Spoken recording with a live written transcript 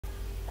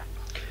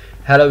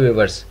Hello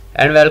viewers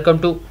and welcome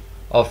to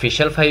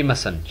official Faheem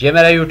Hasan. ये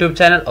मेरा YouTube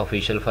channel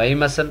official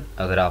Faheem Hasan.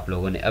 अगर आप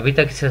लोगों ने अभी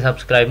तक इसे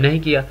सब्सक्राइब नहीं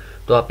किया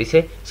तो आप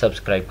इसे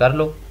सब्सक्राइब कर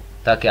लो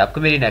ताकि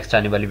आपको मेरी नेक्स्ट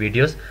आने वाली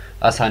वीडियोस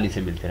आसानी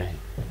से मिलते रहें।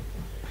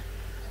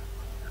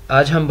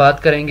 आज हम बात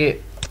करेंगे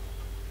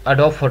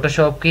एडोब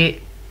फोटोशॉप के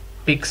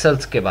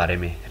पिक्सल्स के बारे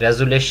में,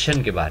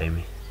 रेजोल्यूशन के बारे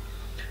में।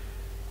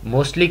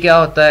 मोस्टली क्या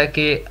होता है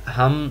कि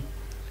हम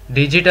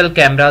डिजिटल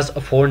कैमरास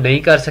अफोर्ड नहीं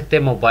कर सकते,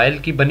 मोबाइल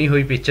की बनी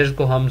हुई पिक्चर्स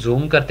को हम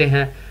जूम करते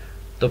हैं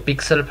तो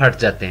पिक्सल फट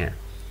जाते हैं।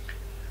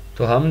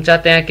 तो हम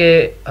चाहते हैं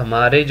कि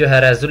हमारे जो है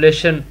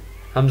रेजोल्यूशन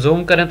हम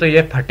जूम करें तो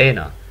ये फटे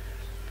ना,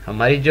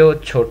 हमारी जो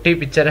छोटी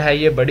पिक्चर है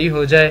ये बड़ी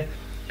हो जाए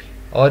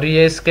और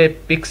ये इसके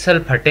पिक्सल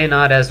फटे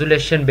ना,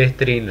 रेजोल्यूशन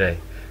बेहतरीन रहे।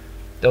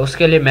 तो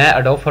उसके लिए मैं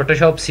एडोब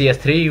फोटोशॉप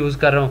CS3 यूज़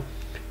कर रहा हूँ।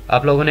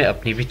 आप लोगों ने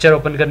अपनी पिक्चर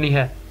ओपन करनी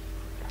है,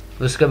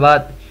 उसके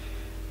बाद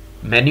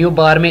मेन्यू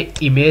बार में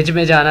इमेज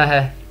में जाना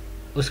है,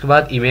 उसके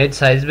बाद इमेज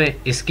साइज में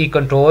इसकी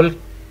कंट्रोल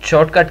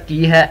शॉर्टकट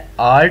की है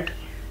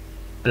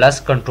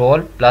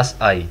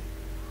Alt+Ctrl+I।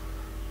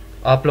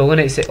 आप लोगों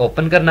ने इसे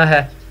ओपन करना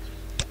है।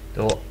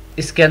 तो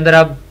इसके अंदर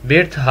अब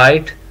विड्थ,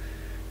 हाइट,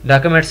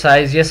 डॉक्यूमेंट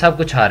साइज ये सब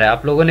कुछ आ रहा है।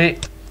 आप लोगों ने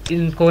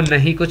इनको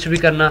नहीं कुछ भी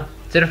करना,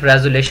 सिर्फ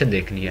रेजोल्यूशन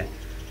देखनी है।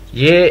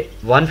 ये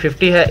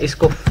 150 है,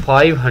 इसको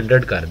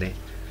 500 कर दें।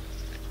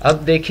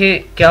 अब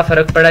देखें क्या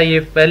फ़र्क पड़ा। ये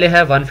पहले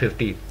है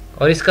 150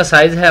 और इसका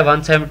साइज़ है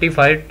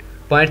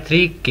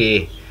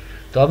 175.3K।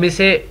 तो अब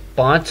इसे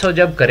 500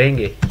 जब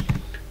करेंगे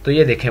तो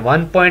ये देखें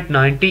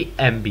 1.90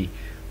 MB,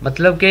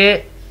 मतलब कि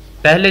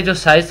पहले जो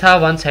साइज़ था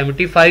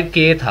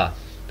 175K था,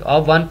 तो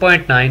अब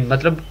 1.9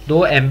 मतलब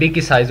 2 MB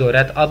की साइज़ हो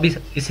रहा है। तो अब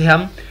इसे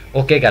हम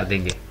ओके कर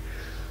देंगे।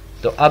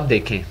 तो अब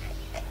देखें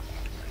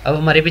अब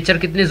हमारी पिक्चर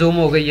कितनी जूम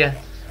हो गई है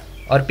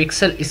और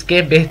पिक्सल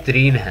इसके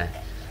बेहतरीन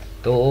हैं।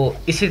 तो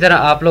इसी तरह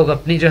आप लोग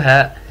अपनी जो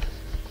है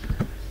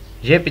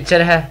ये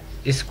पिक्चर है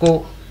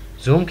इसको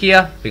जूम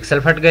किया, पिक्सल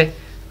फट गए।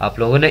 आप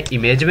लोगों ने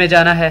इमेज में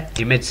जाना है,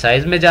 इमेज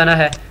साइज में जाना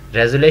है,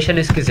 रेजोल्यूशन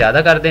इसकी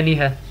ज़्यादा कर देनी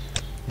है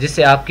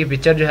जिससे आपकी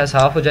पिक्चर जो है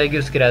साफ़ हो जाएगी,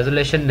 उसकी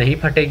रेजोल्यूशन नहीं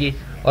फटेगी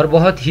और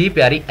बहुत ही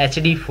प्यारी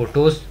HD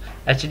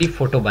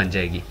फ़ोटो बन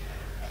जाएगी।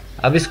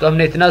 अब इसको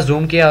हमने इतना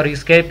जूम किया और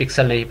इसके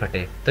पिक्सल नहीं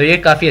फटे, तो ये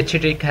काफ़ी अच्छी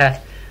ट्रिक है।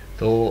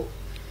 तो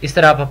इस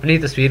तरह आप अपनी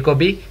तस्वीर को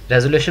भी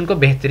रेजोल्यूशन को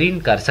बेहतरीन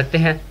कर सकते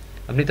हैं,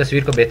 अपनी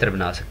तस्वीर को बेहतर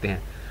बना सकते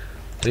हैं।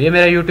 तो ये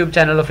मेरा YouTube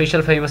channel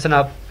official Faheem Hasan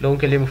आप लोगों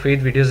के लिए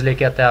मुफीद वीडियोज़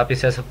लेके आता है, आप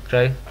इसे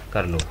सब्सक्राइब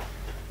कर लो।